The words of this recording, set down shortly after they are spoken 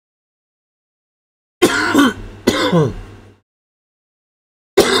Yo,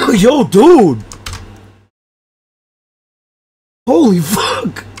 dude! Holy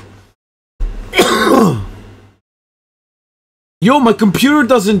fuck! Yo, my computer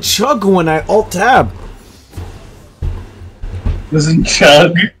doesn't chug when I alt-tab. Doesn't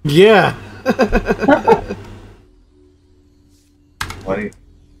chug? Yeah. Funny.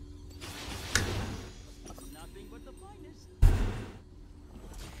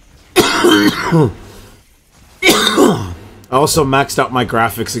 I also maxed out my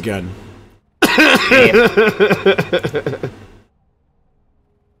graphics again.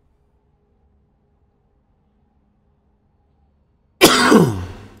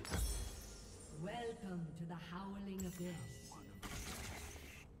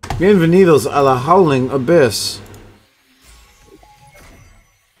 Bienvenidos a la Howling Abyss.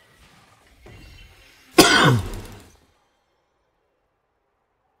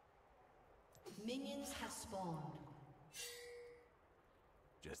 Minions have spawned.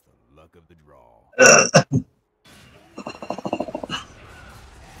 Just the luck of the draw.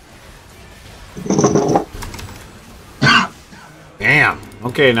 Damn.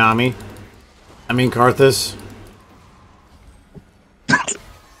 Okay, Nami. I mean, Karthus.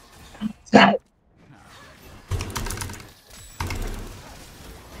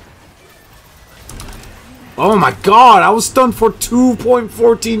 Oh my god, I was stunned for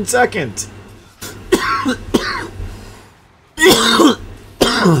 2.14 seconds.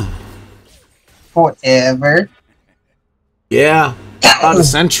 Forever. Yeah, about a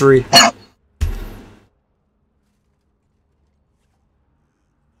century.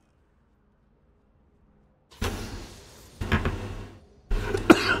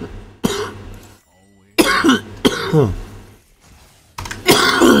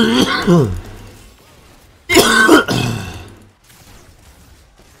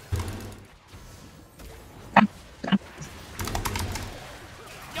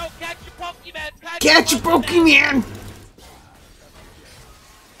 Catch your Pokemon!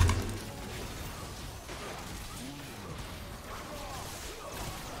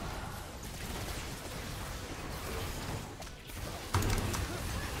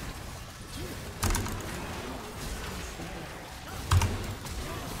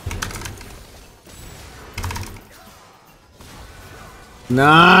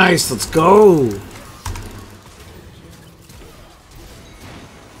 Nice, let's go!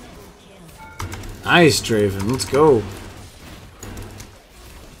 Nice, Draven, let's go.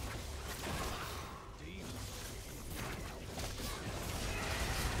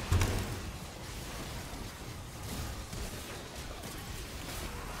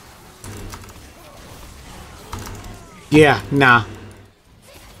 Yeah, nah.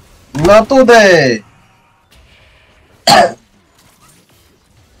 Not today.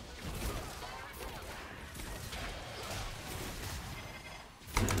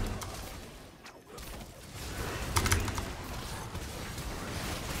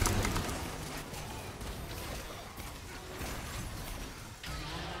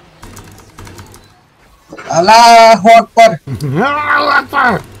 Allahu Akbar. Allahu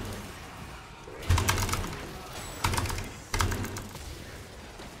Akbar!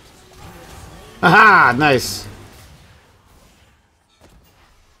 Aha, nice.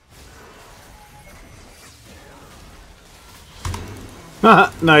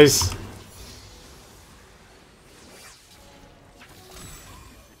 Haha, nice.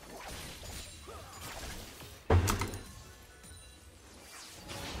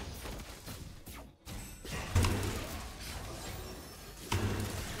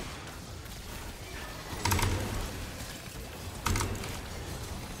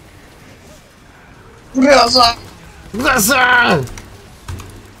 Rasa. Rasa!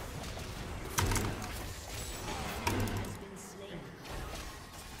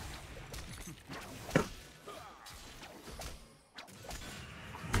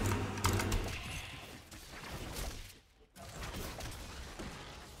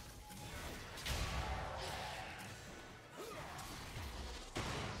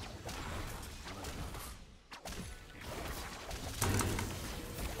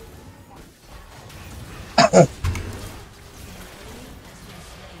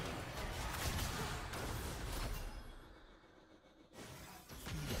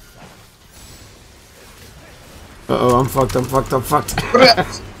 Uh-oh, I'm fucked, I'm fucked, I'm fucked.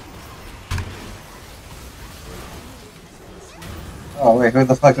 Oh wait, who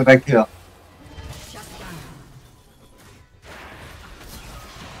the fuck did I kill?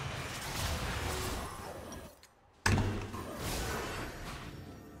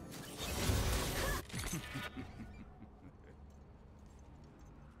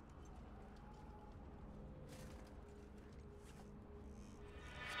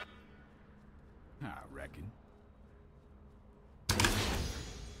 reckon.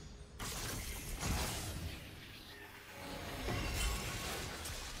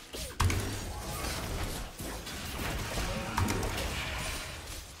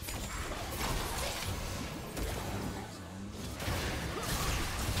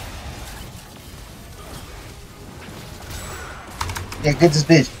 Yeah, get this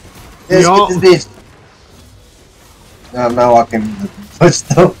bitch. Yes, Yo. get this bitch. Now I can push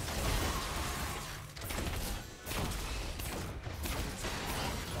though.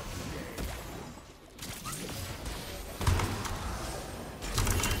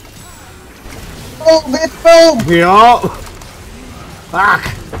 Oh, bitch, boom! Yo. Fuck.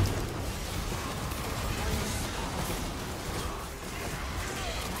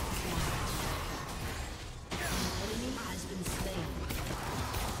 Enemy has been slain.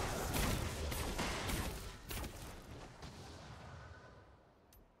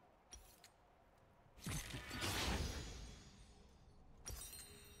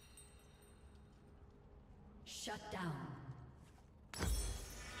 Shut down.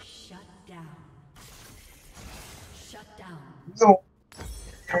 Shut down. Shut down. No.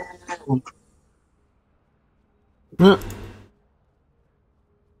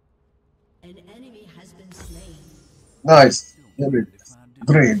 An enemy has been slain. Nice. Great. An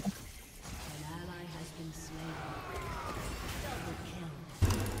ally has been slain. Double kill.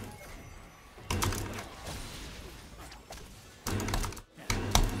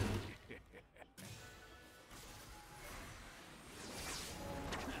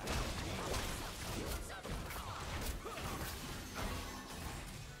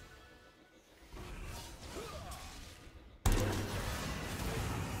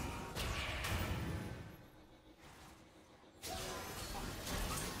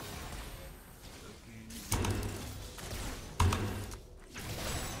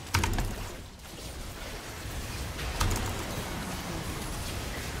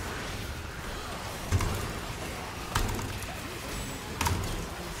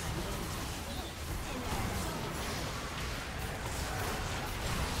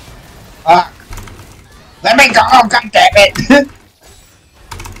 Ah! Let me go! God damn it!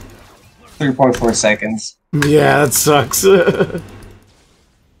 3.4 seconds. Yeah, that sucks. Doing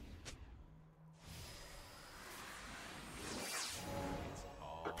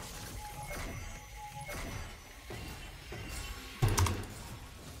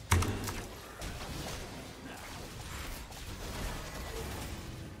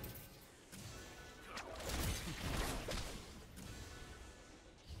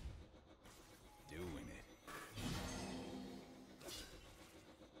it.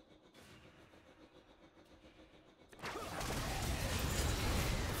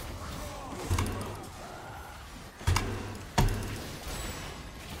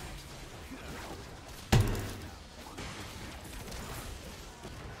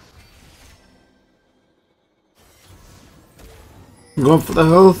 Going for the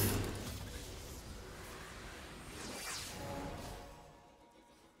health.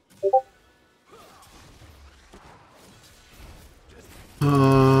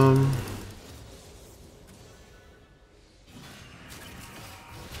 Um.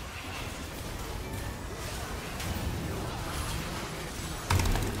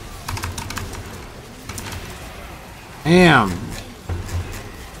 Damn.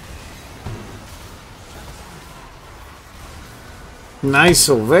 Nice,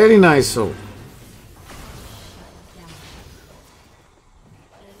 very nice. An ally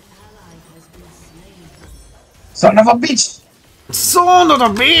has been slain. Son of a bitch! Son of a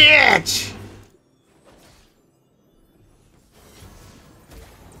bitch!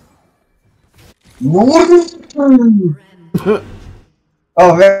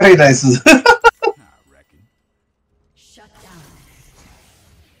 Oh, very nice. I reckon. Shut down.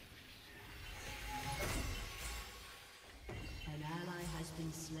 An ally has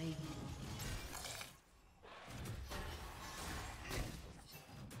been slain.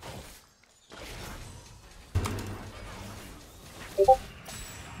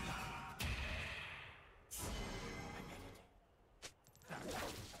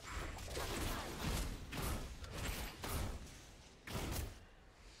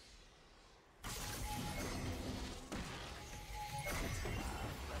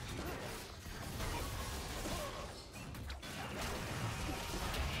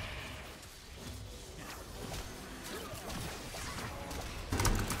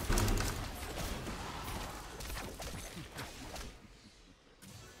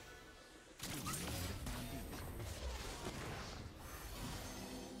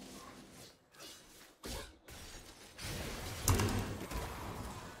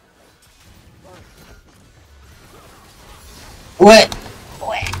 What?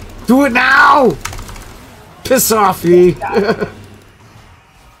 Do it now! Piss off, Yi.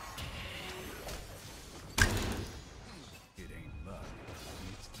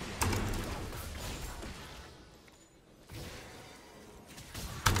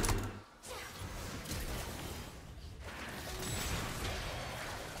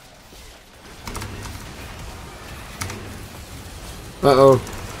 Uh-oh.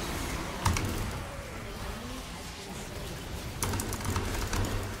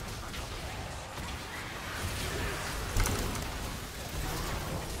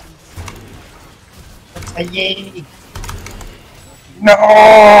 Yay! No!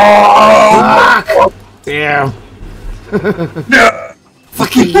 Fuck! Damn. No!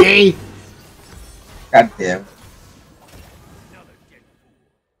 Fucking yay! God damn.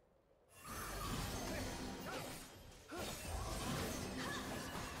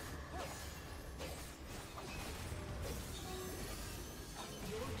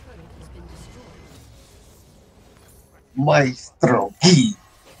 Maestro Yi.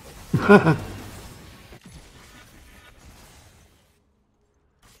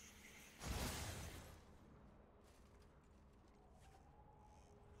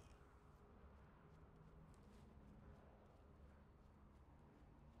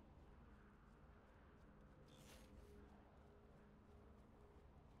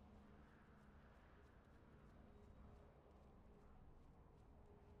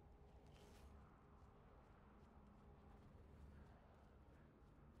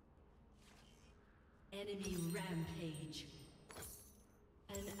 Enemy rampage.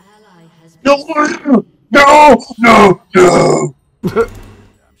 An ally has been No! No! No! No! I'm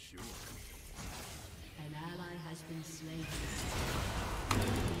sure. An ally has been slain.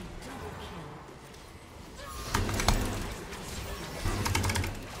 Double kill.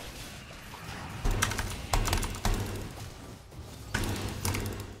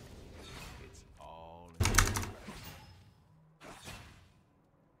 It's all in the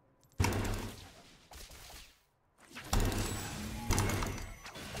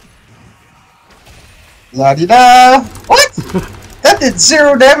La-di-da! What? That did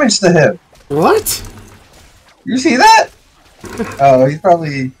 0 damage to him. What? You see that? Oh, he's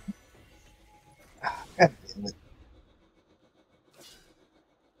probably... God damn it.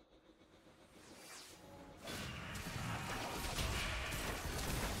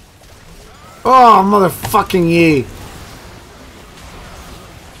 Oh, motherfucking Yi.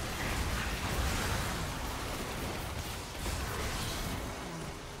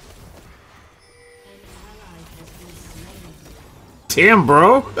 Damn,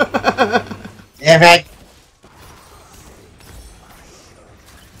 bro. Damn it.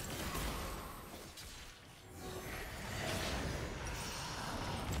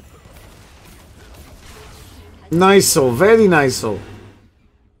 Nice-o, very nice-o.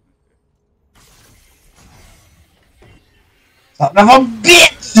 Son of a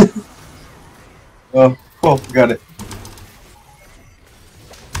bitch! Oh, cool, got it.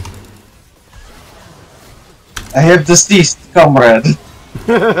 I have deceased, comrade.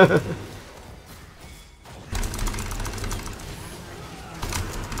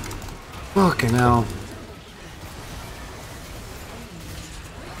 Fucking hell.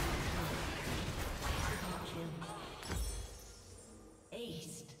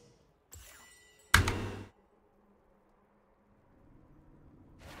 Aced.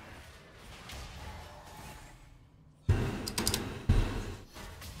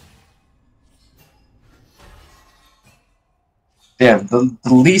 Damn, the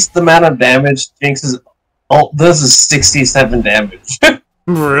least amount of damage Jinx's ult does is 67 damage.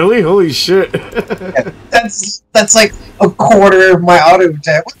 Really? Holy shit. that's like a quarter of my auto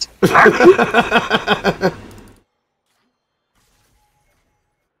attack. What the fuck?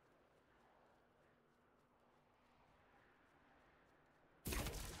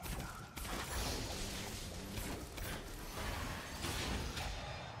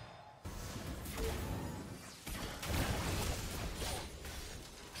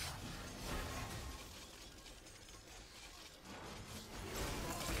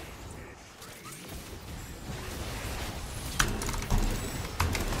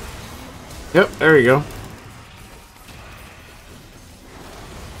 Yep, there you go.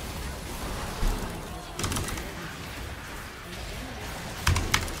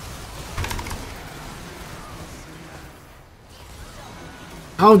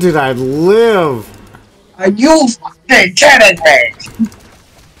 How did I live? Are you fucking kidding me?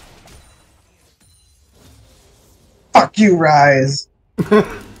 Fuck you, Rise.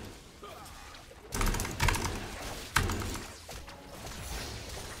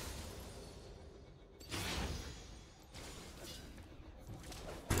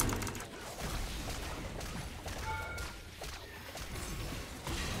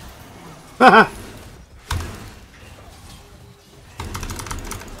 Ah,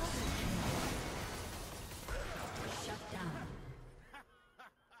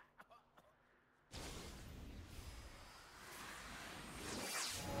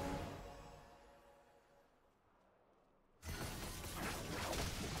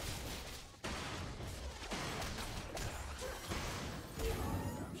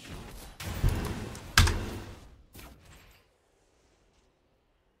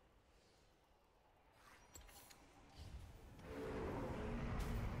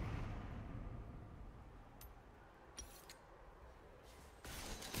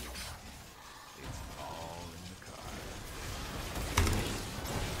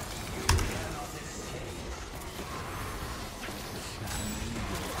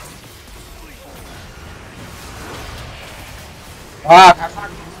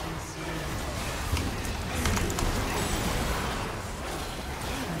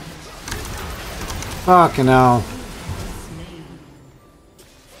 Fucking hell.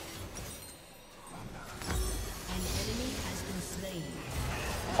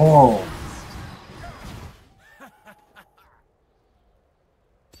 oh.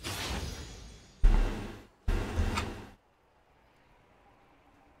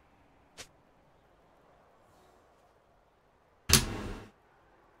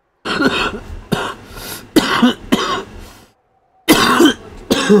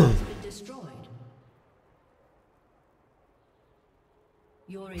 Destroyed.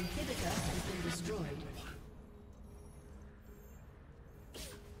 Your inhibitor has been destroyed.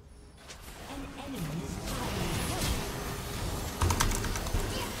 An enemy is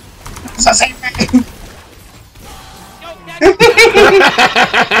It's the same thing.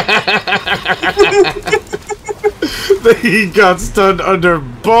 He got stunned under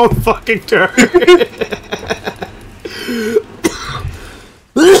both fucking turns.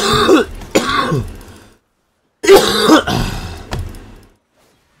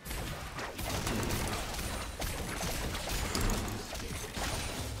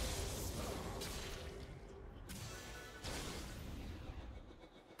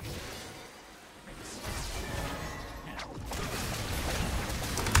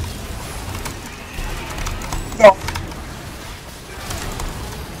 No.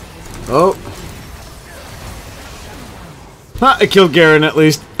 Oh. Ha, I killed Garen at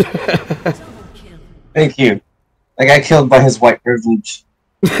least. Thank you. I got killed by his white privilege.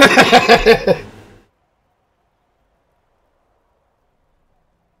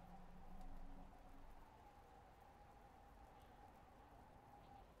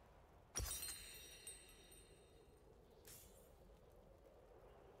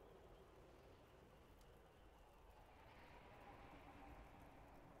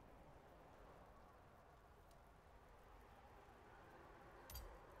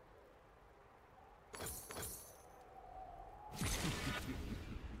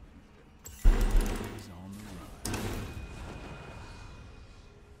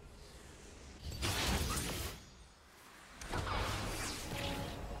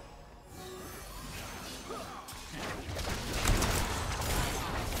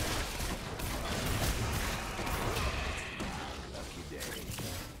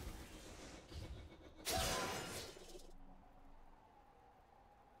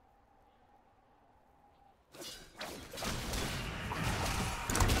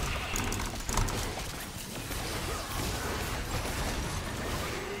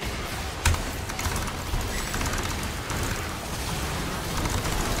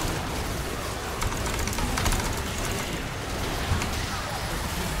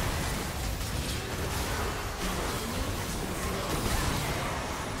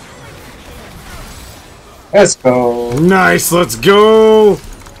 Let's go. Nice, let's go.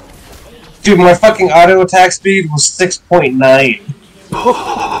 Dude, my fucking auto attack speed was 6.9.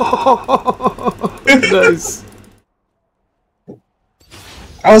 Nice.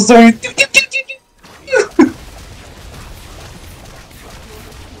 I was doing.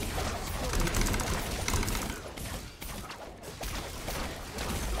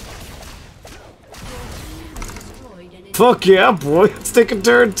 Fuck yeah, boy. Let's take a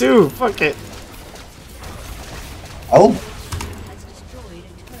turn too. Fuck it. Oh.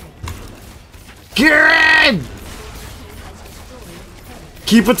 Garen!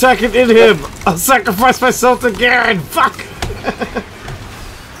 Keep attacking in him. I'll sacrifice myself to Garen. Fuck.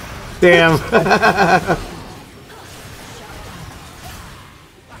 Damn.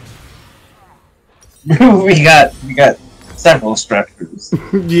 we got several structures.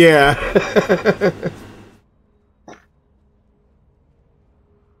 Yeah.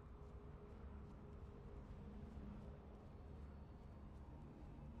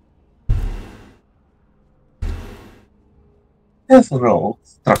 Several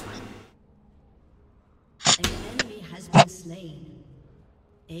structures. An enemy has been slain.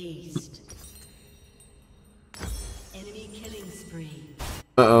 Aced. Enemy killing spree.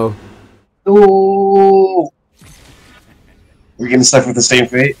 Uh-oh. Ooh. We're gonna suffer with the same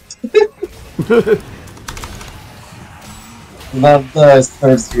fate. Love the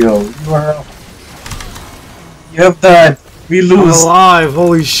third skill. You have the we I'm lose. alive,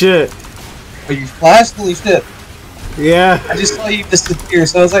 holy shit. But you flashed? Holy shit. Yeah. I just saw you disappear,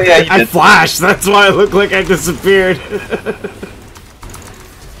 so I was like, yeah, you I did. flashed, that's why I look like I disappeared.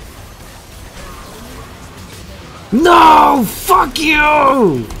 No! Fuck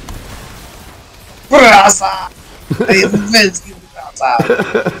you! Brasa! I avenged you, Brasa!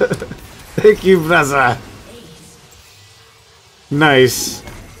 Thank you, brother. Nice.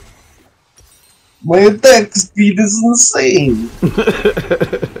 My attack speed is insane!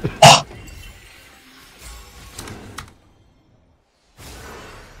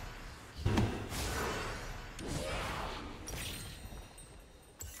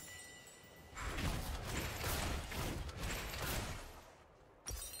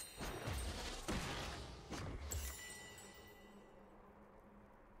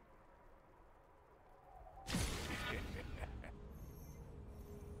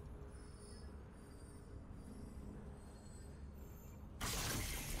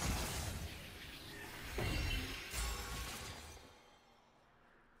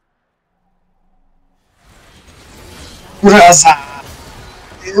 Brasa!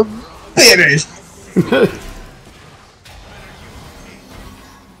 You finished!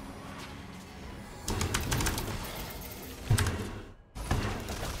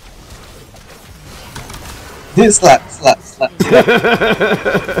 Slap, slap, slap,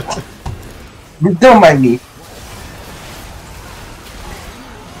 slap. Don't mind me.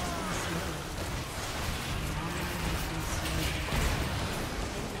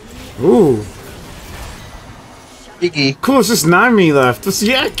 Ooh. Kiki. Cool, it's just 9 me left. Just,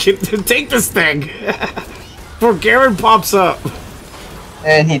 yeah, take this thing. Before Garen pops up.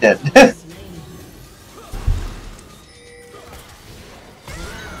 And he did.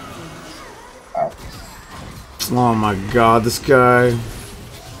 Wow. Oh my god, this guy.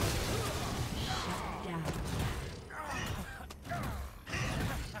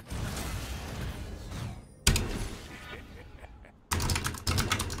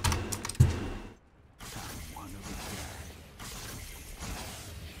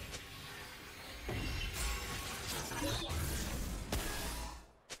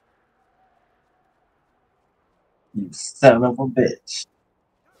 You son of a bitch.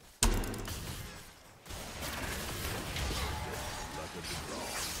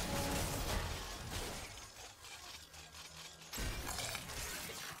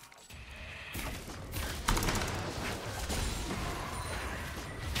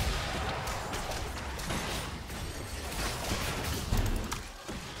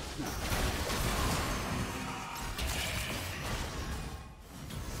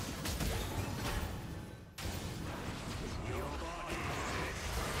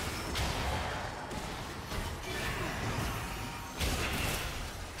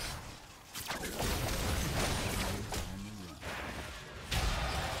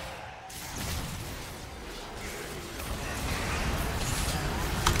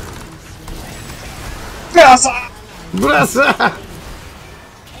 Brasa!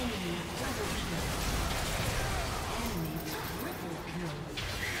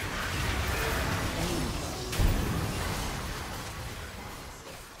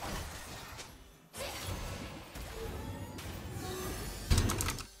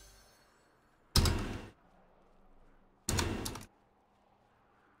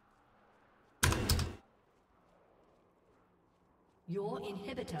 Your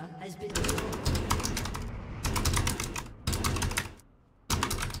inhibitor has been destroyed.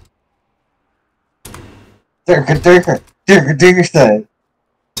 Dirk said.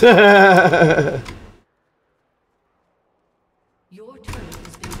 Your turret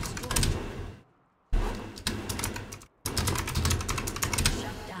has been destroyed.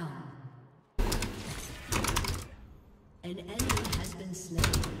 Shut down. An enemy has been slain.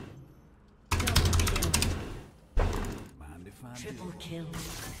 Double kill. Triple kill.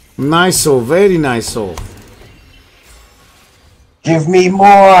 Nice, very nice. Give me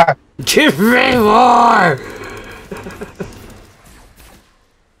more! Give me more!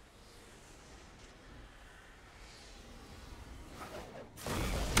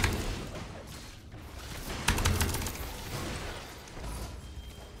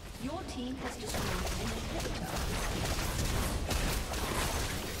 Your team has destroyed an inhibitor.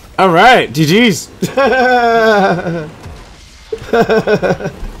 Alright, GG's.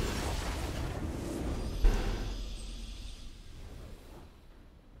 Oh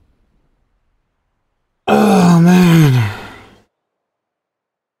man.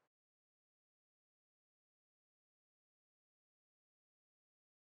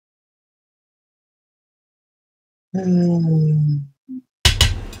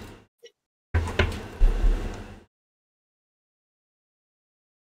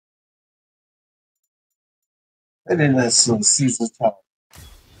 I didn't know season time.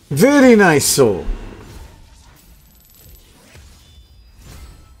 Very nice soul.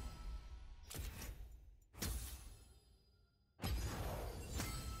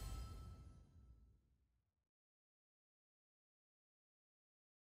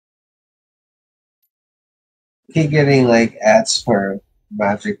 Keep getting like ads for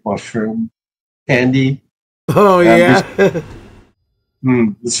magic mushroom candy. Oh And I'm yeah. just,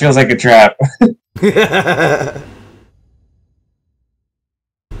 this feels like a trap.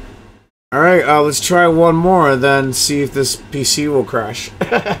 Alright, let's try one more and then see if this PC will crash.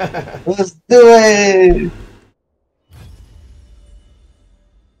 Let's do it!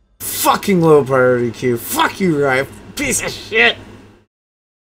 Fucking low priority queue. Fuck you, Ryan. Piece of shit.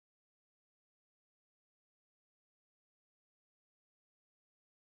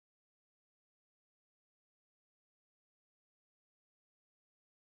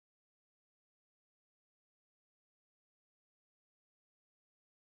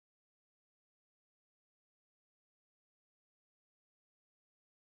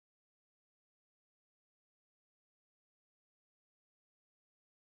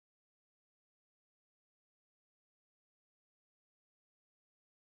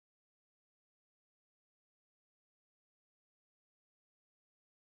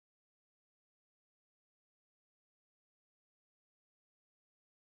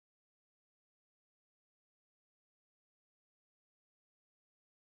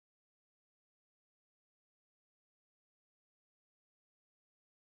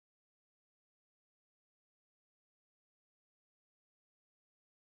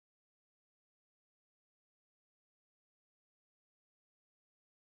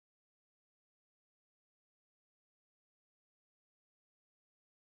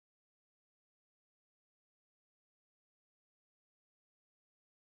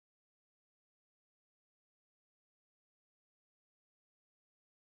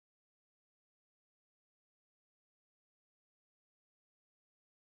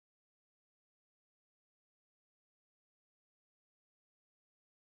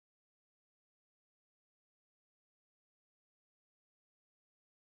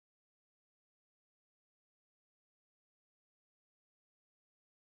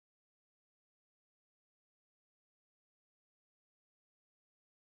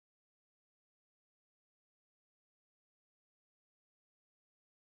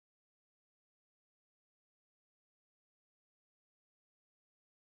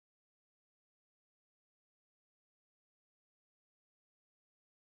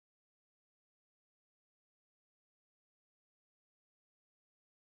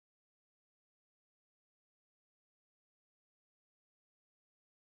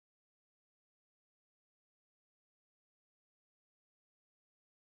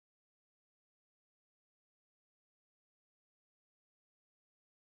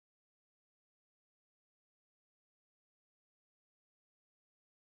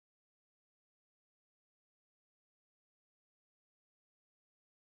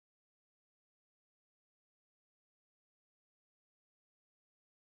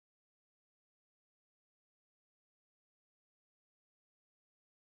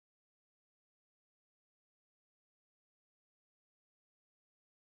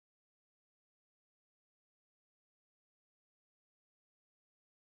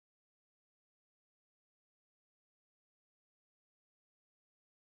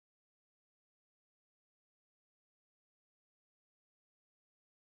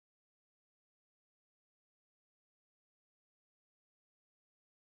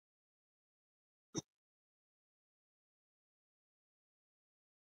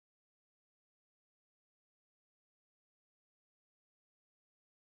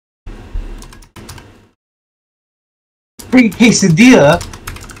 Free quesadilla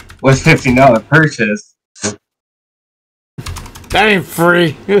was $15 purchase. That ain't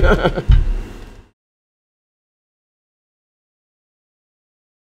free.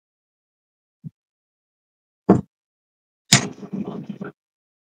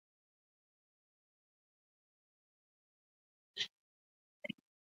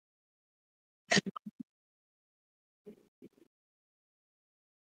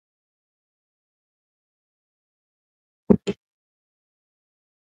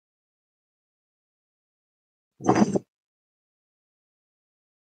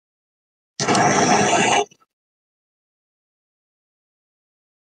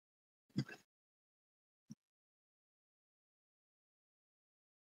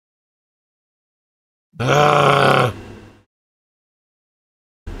 Ah.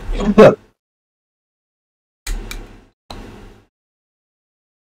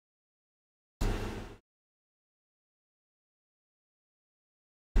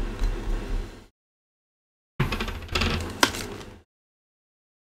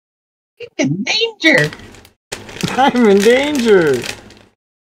 In danger. I'm in danger.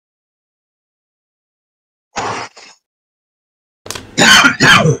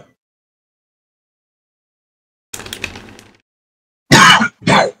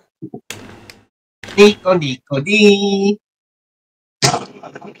 Nico, Nico, Dee.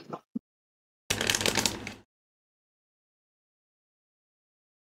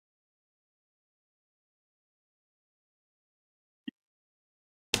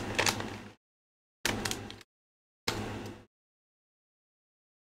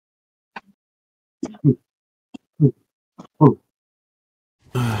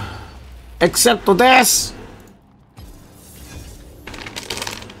 Excepto this.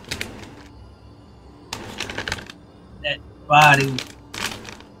 That body. Rules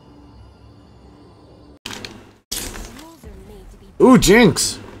are made to be Ooh,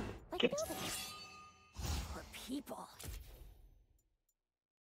 Jinx. like buildings or people.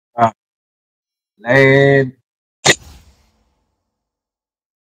 Lame.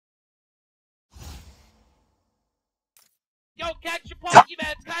 Yo, catch your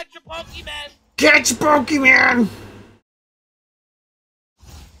Pokemon! Catch your Pokemon! Catch Pokemon.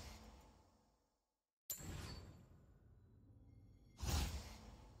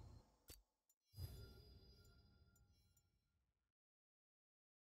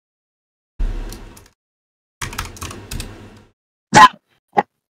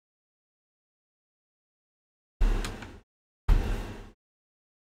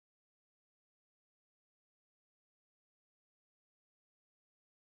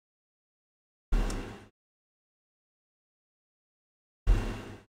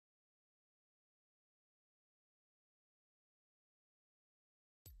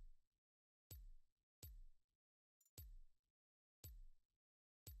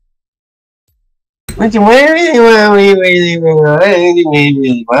 What you really want?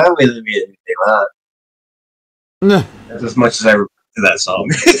 Nah. That's as much as I remember to that song.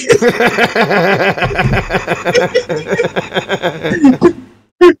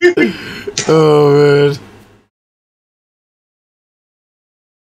 Oh man.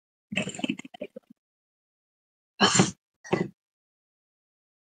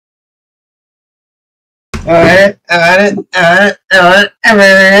 Alright.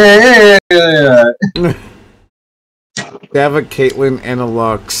 They have a Caitlyn and a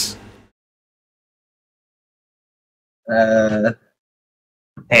Lux. Hey,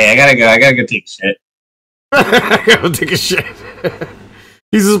 I gotta go. I gotta go take a shit. I gotta go take a shit.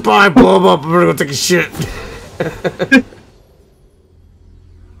 He's a spy. Blow him up. I'm gonna go take a shit.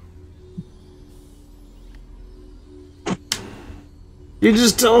 You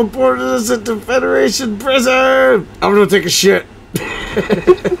just teleported us into Federation prison. I'm gonna take a shit.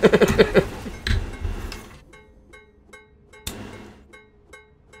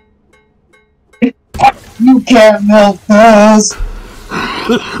 You can't help us.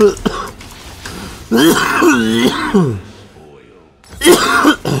 Welcome to the Howling Zone.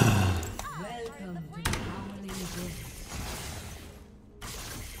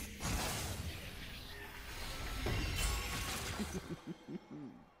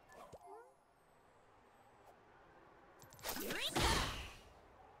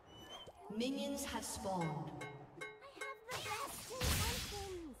 Minions have spawned.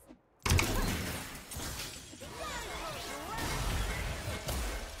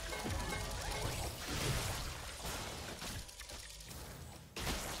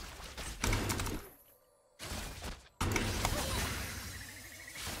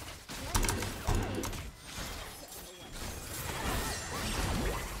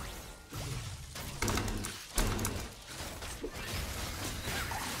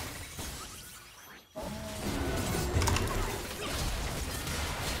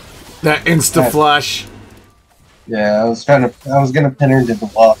 That insta flash. Yeah, I was gonna pin her into the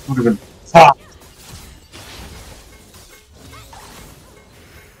wall. Would have been top.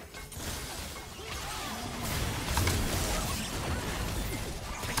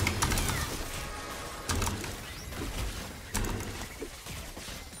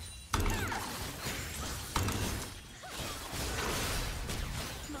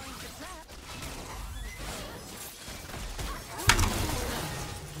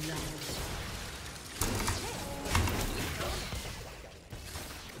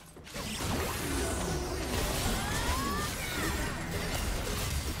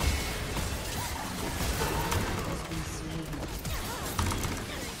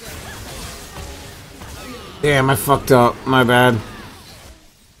 Damn, I fucked up. My bad.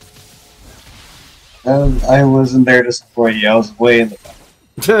 I wasn't there to support you. I was way in the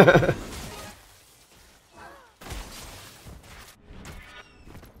back.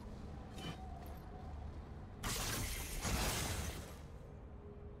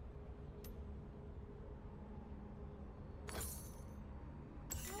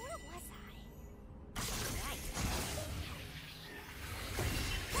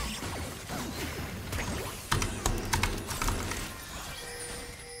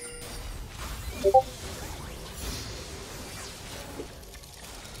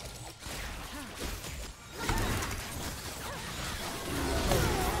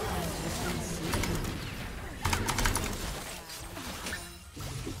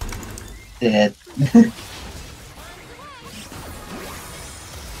 Dead.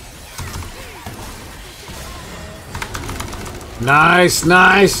 Nice,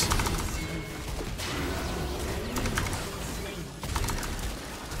 nice.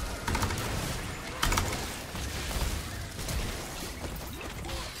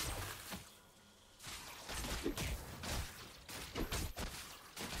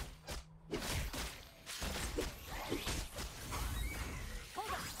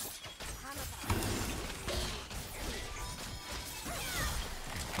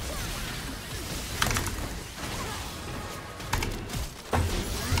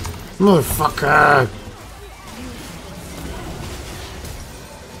 Motherfucker.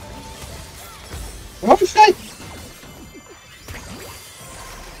 What was that?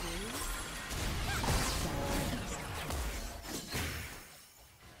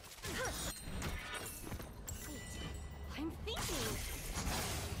 I'm thinking.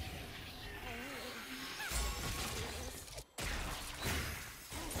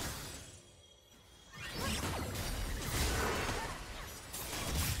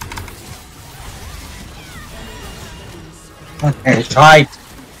 Okay, right.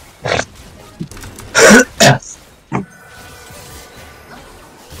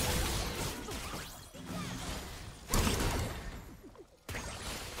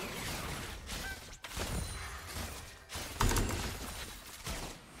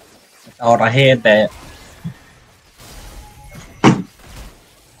 Oh, I heard that.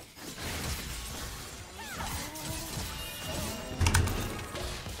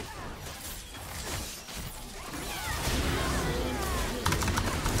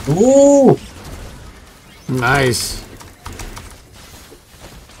 Ooh! Nice.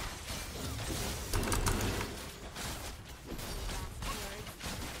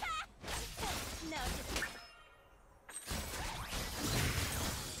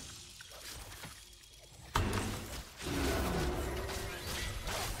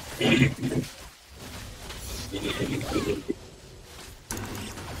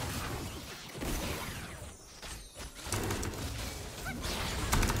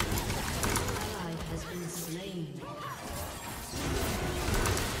 Ally has been slain.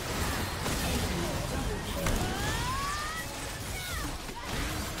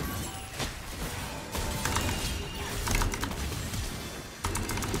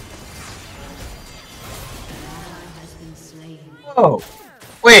 Has been slain. Oh!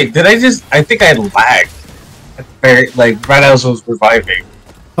 Wait, did I just... I think I lagged. Very, like, right as I was reviving.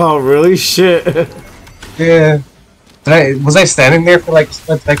 Oh, really? Shit. Yeah. Was I standing there for like a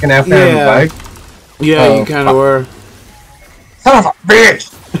split second after I Yeah. revived? Yeah, Oh, you kind of were. Son of a bitch!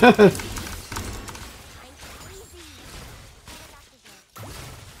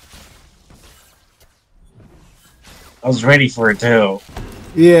 I was ready for it too.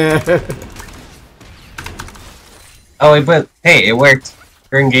 Yeah. Oh, wait, but hey, it worked.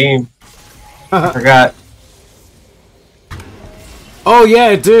 During game. I forgot. Oh, yeah,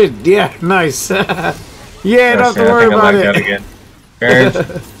 it did. Yeah, nice. Yeah, Oh, don't have shit, to worry I think I about lagged out it. again.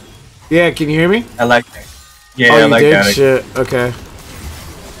 Courage. Yeah, can you hear me? I like that. Yeah, Oh, I you like did? that. Shit, okay.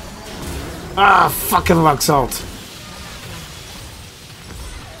 Ah, fucking Lux ult.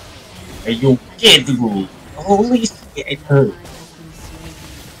 Are you kidding me? Holy shit, it hurt.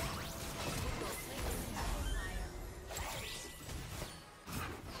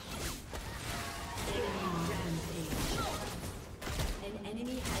 An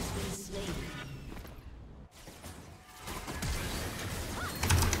enemy has been slain.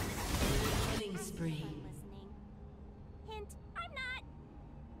 Killing spree. Hint, I'm not.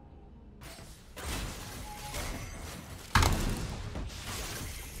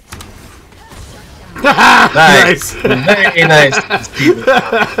 Nice. Very nice.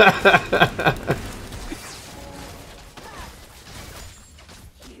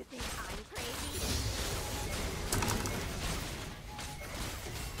 You think I'm crazy?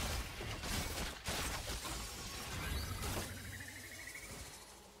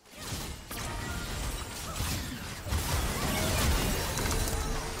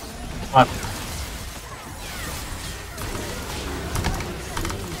 Fuck.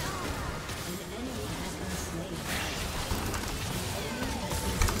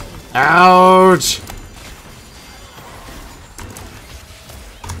 Ouch!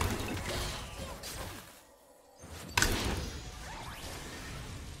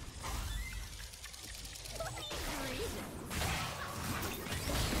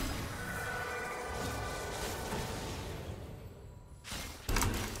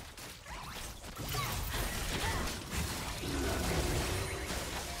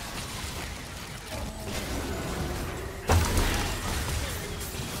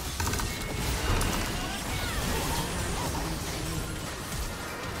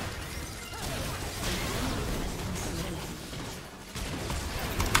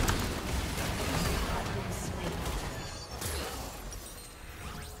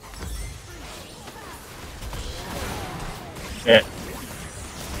 Shit.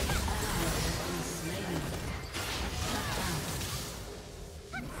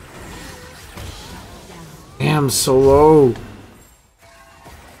 Damn, so low.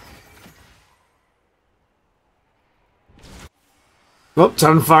 Oh,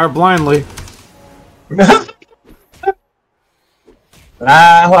 time to fire blindly.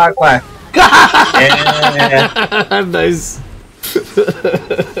 Akbar. Yeah. Nice.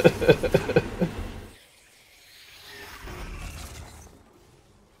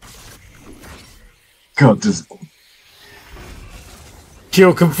 God, this.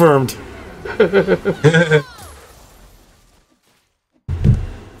 Kill confirmed.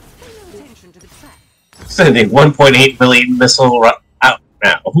 Sending 1.8 million missile out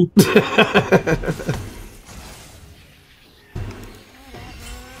now.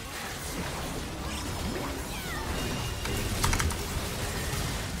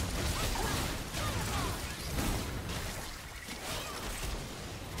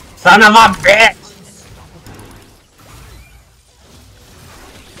 Son of a bitch!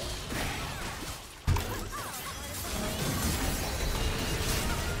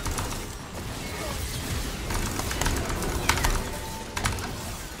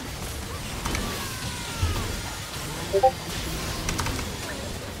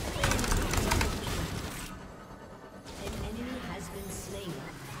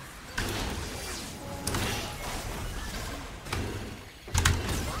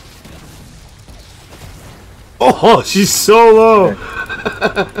 Oh, she's so low.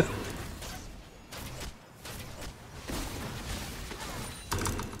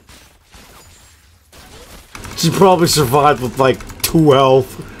 She probably survived with like 2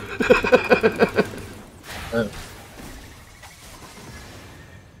 health.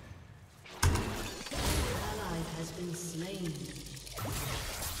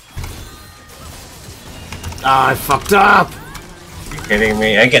 Ah, I fucked up. You kidding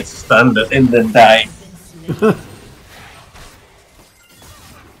me? I get stunned and then die.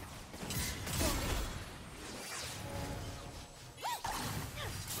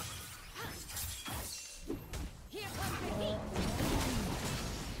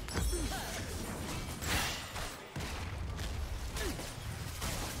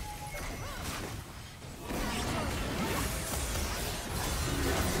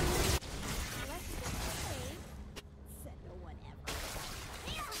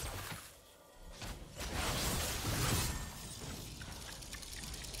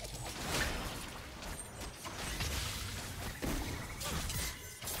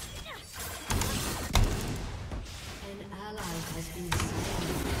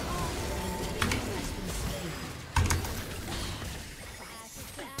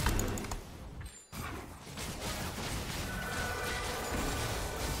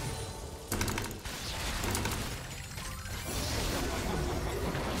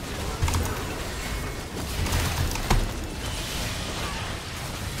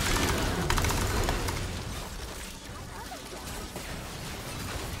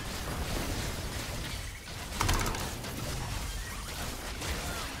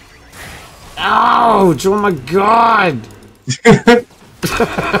 Ouch! Oh my god!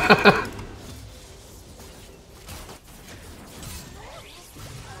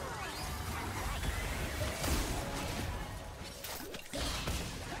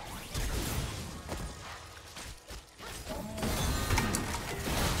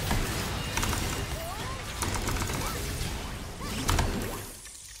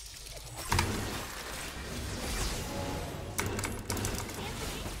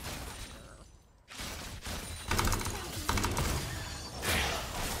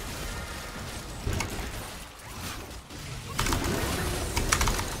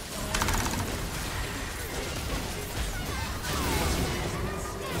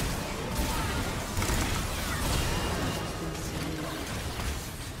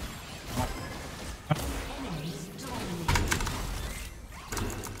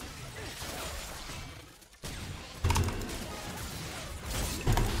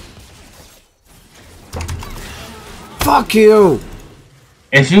 Fuck you!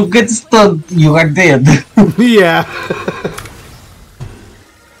 If you get stunned, you are dead. Yeah.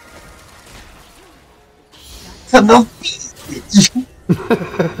 Son of a bitch.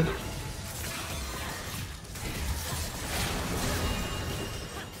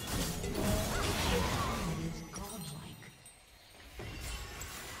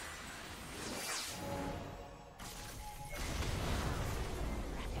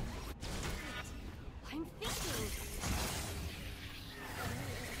 I'm thinking.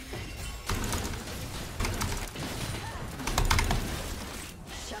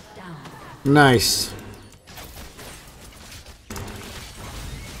 Shut down. Nice.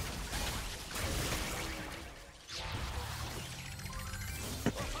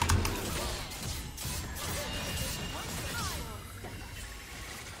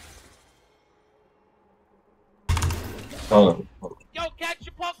 Oh. Yo, catch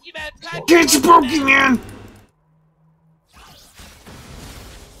your Pokemon! Catch your Pokemon!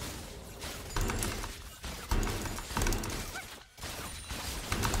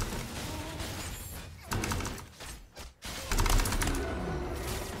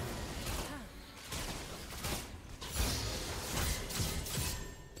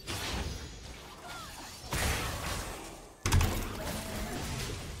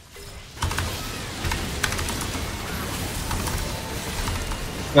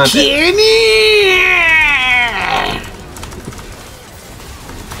 Not that. Kenny!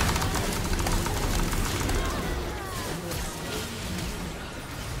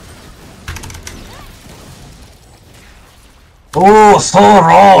 Oh, so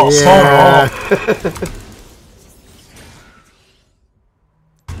raw, so Yeah. raw.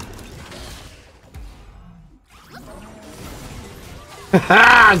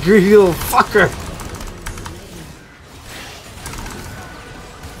 Ha! Greedy little fucker!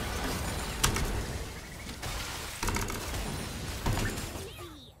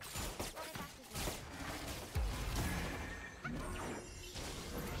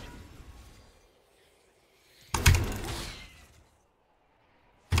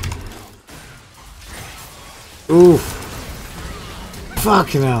 Oof.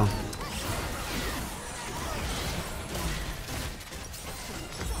 Fucking hell.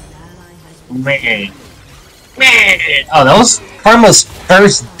 Man. Man. Oh, that was Karma's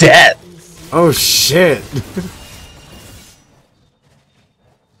first death. Oh shit.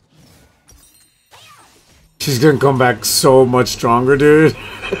 She's gonna come back so much stronger, dude.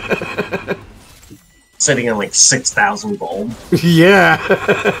 Sitting at like 6,000 gold. Yeah.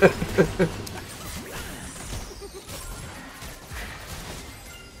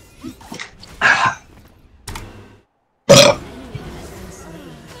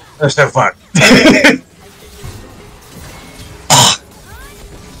 That's no fun.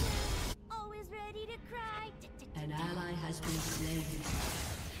 Always ready to cry. An ally has been slain.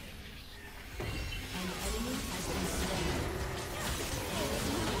 An enemy has been slain.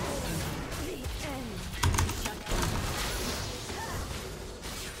 Shut down.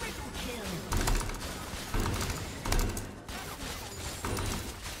 Triple kill.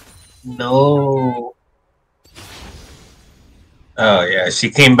 No. Oh yeah,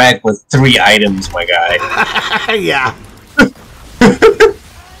 she came back with 3 items, my guy. Yeah.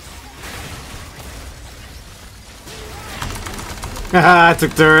 Haha, I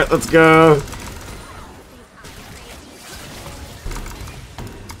took turret, let's go.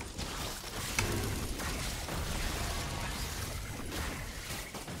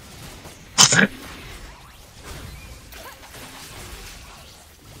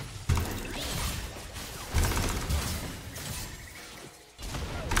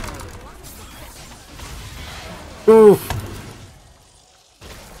 Oof.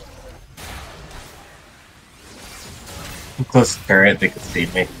 I'm close to turret, they could see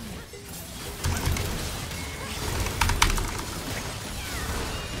me.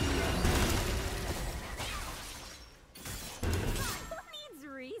 Who needs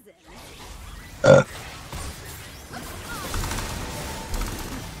reason?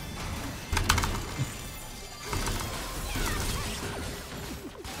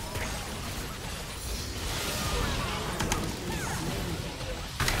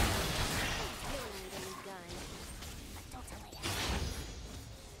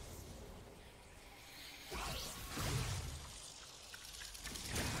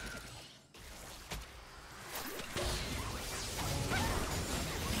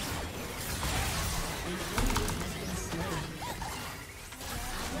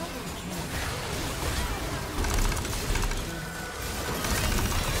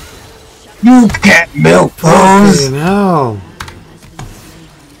 You can't milk those! You know.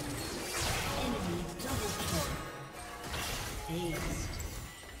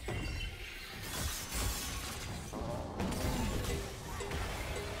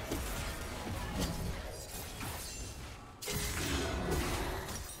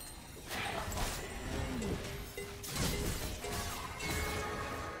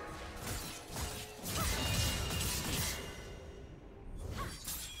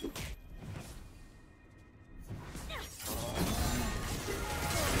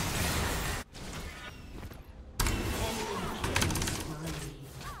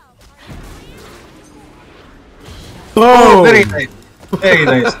 Oh, Oh! very nice. Very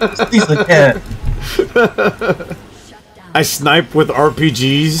nice. He's a cat. I snipe with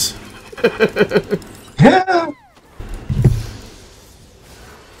RPGs. Yeah.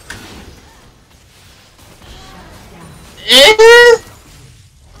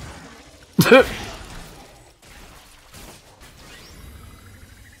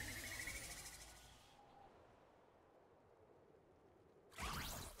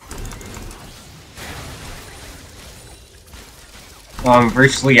 I'm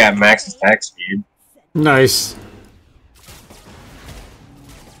virtually at max attack speed. Nice.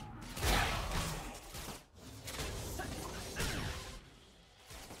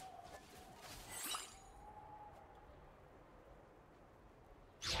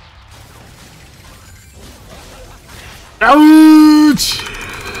 Ouch!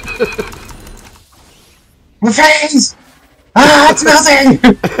 My face! Ah, it's nothing!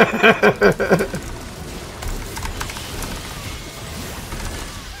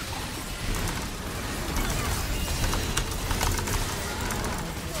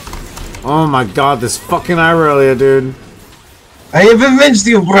 Oh my god, this fucking Irelia, dude. I have avenged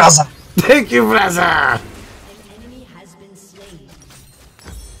you, brother! Thank you, brother! An enemy has been slain.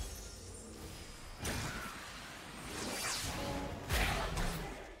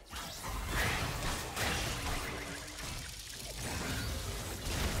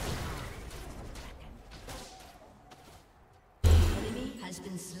 Enemy has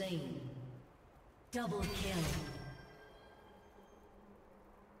been slain. Double kill.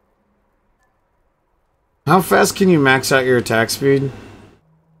 How fast can you max out your attack speed?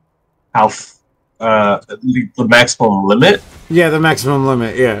 How the maximum limit? Yeah, the maximum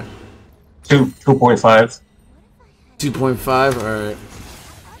limit, yeah. 2.5. 2.5? Alright.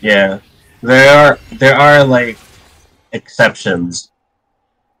 Yeah. There are like exceptions.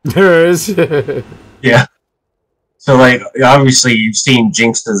 There is. Yeah. So like obviously you've seen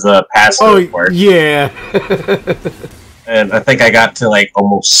Jinx's passive Oh, work. yeah. And I think I got to like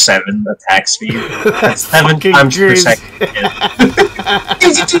almost 7 attack speed. That's 7 fucking times per crazy. second.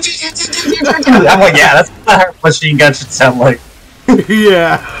 I'm like, yeah, that's not how machine gun should sound like.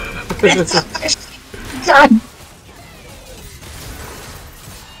 Yeah. God.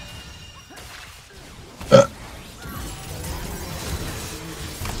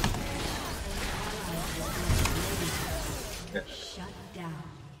 Shut down.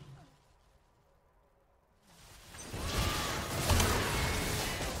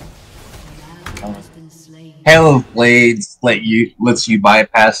 An ally has been slain. Hail of Blades lets you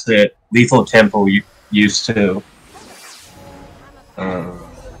bypass the lethal tempo you used to.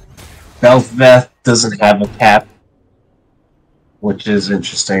 Belveth doesn't have a cap, which is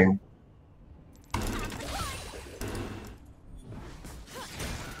interesting.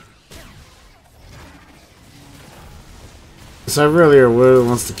 So Irelia really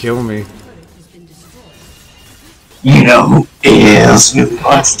wants to kill me. Has been destroyed. You know who is who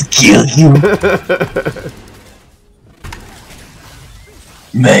wants to kill you?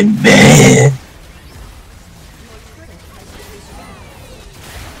 My man.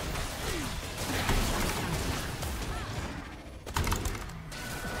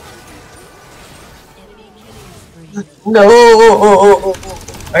 Enemy killing spree. No!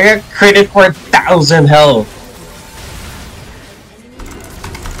 I got critted for 1,000 health.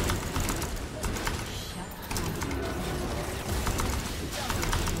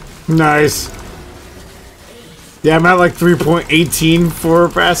 Nice. Yeah, I'm at like 3.18 for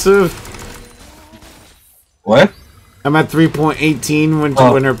passive. What? I'm at 3.18 when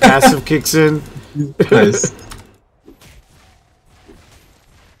Oh. when her passive kicks in. Nice.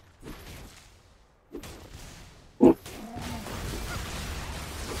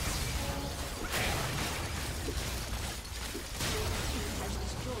 Has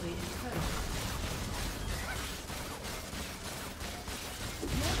destroyed a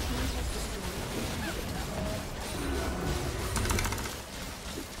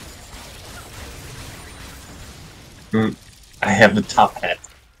turret. I have the top hat.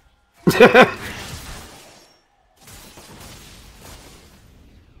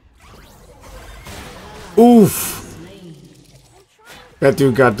 Oof. That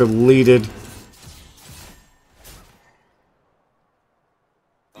dude got deleted.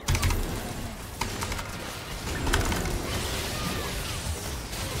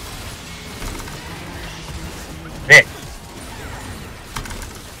 Hey.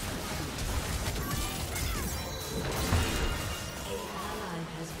 Ally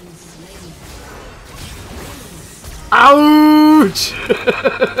has been slain. Ouch!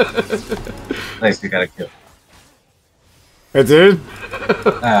 Nice, you got a kill. I did?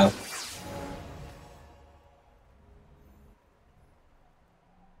 Uh,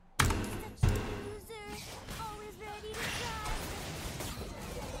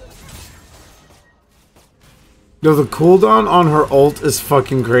 No, the cooldown on her ult is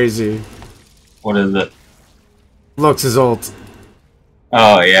fucking crazy. What is it? Lux's ult.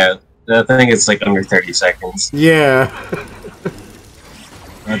 Oh yeah, I think it's like under 30 seconds Yeah.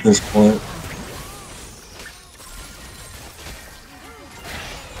 at this point.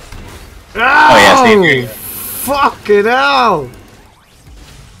 Oh, yeah, same here. Fucking hell!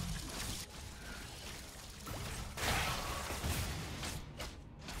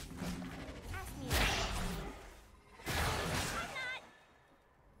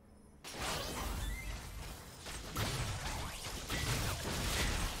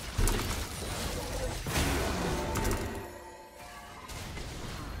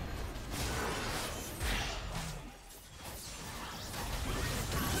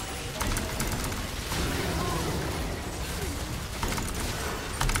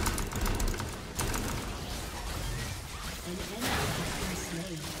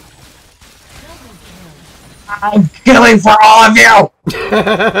 I'm killing for all of you!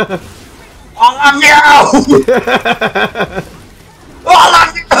 All of you! All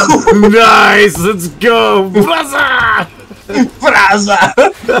of you! Nice! Let's go! Buzzer! Braza!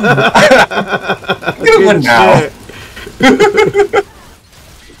 Good one now. shit.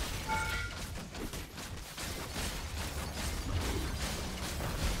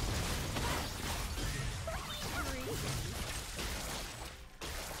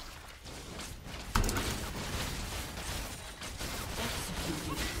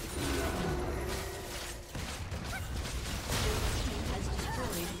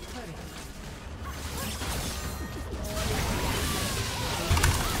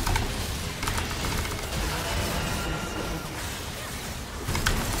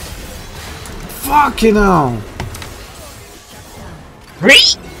 Fucking hell!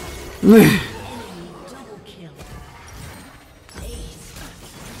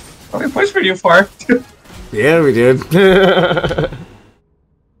 Oh, we pushed pretty far. Yeah, we did.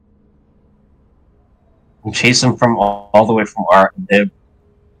 I'm chasing from all the way from our nib.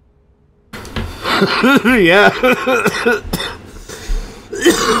 Yeah.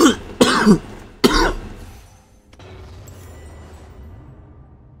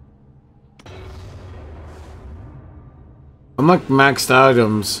 I'm like maxed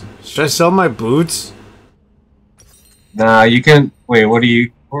items. Should I sell my boots? Nah, you can. Wait, what do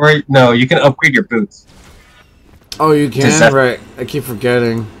you. Or, no, you can upgrade your boots. Oh, you Does can? that- Right. I keep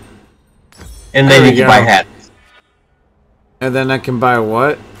forgetting. And There then we you can go. buy hats. And then I can buy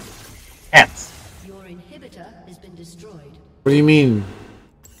what? Hats. Your inhibitor has been destroyed. What do you mean?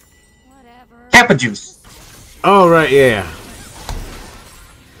 Whatever. Kappa juice. Oh, right, yeah.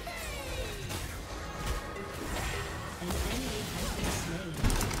 An enemy has been slain.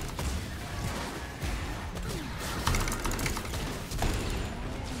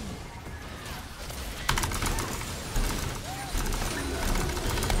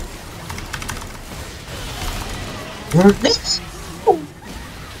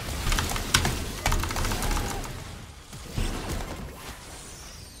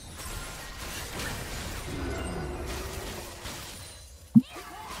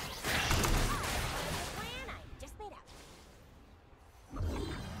 Plan I just laid out.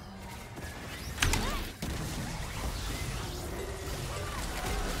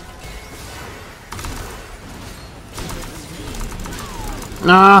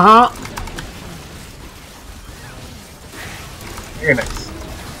 Uh-huh. Very nice.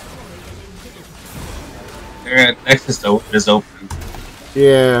 Alright, next is open.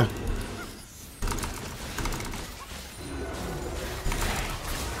 Yeah.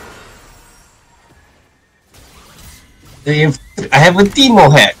 I have a demo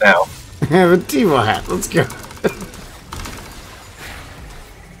hat now. I have a Timo hat. Let's go.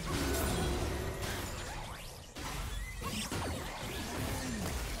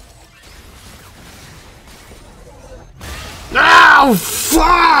 Oh,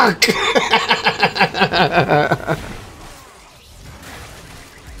 fuck!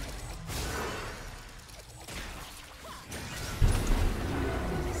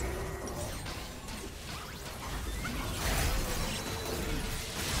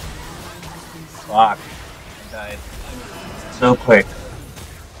 Fuck. I died. So quick.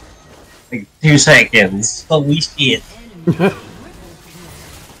 Like 2 seconds. Holy shit. The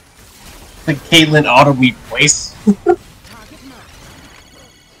Caitlyn auto beat twice.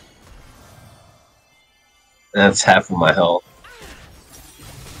 That's half of my health.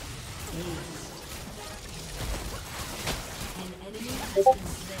 An enemy has been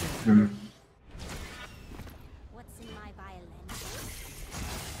slain. What's in my violin?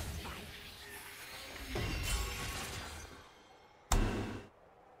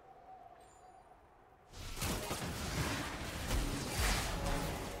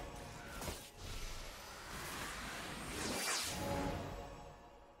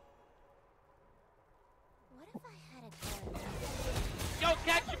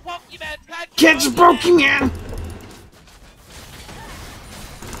 Pokemon! Catch a Pokemon!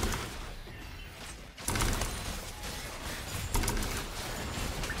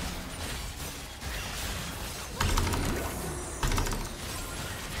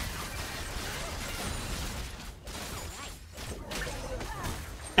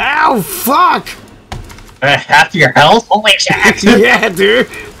 Ow, fuck! Half your health? Holy shit! Yeah, dude.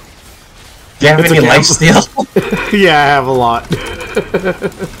 Do you have It's any okay, life steal? Yeah, I have a lot.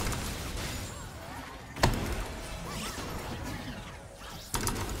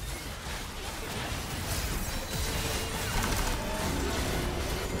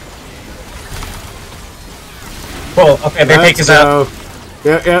 Whoa, okay, they take us out.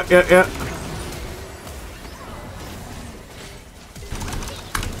 Yeah.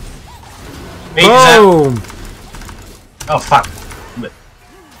 Make us out. Boom! Oh, fuck.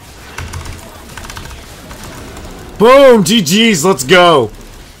 Boom! GG's, let's go!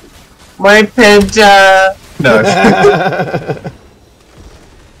 My penta! No.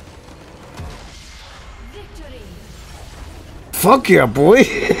 Victory. Fuck yeah, boy!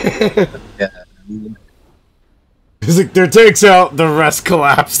 Yeah. He's like, their tank's out, the rest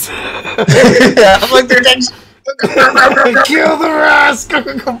collapsed. I'm like, they're next. Kill the rest!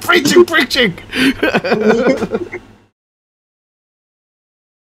 Go, preaching!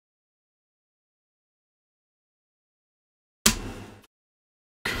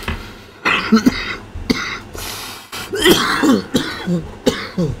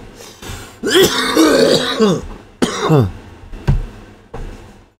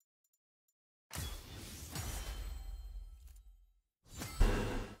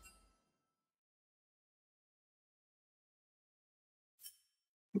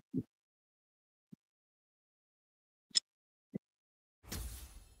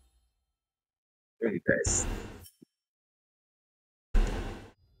 Very nice.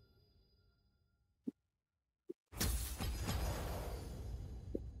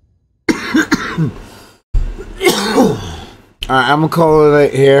 Alright, I'm gonna call it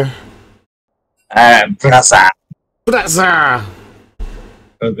right here. Brasa. Brasa!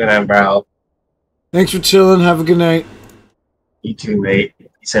 Good night, bro. Thanks for chilling, have a good night. You too, mate.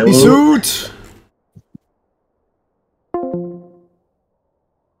 So. Peace out!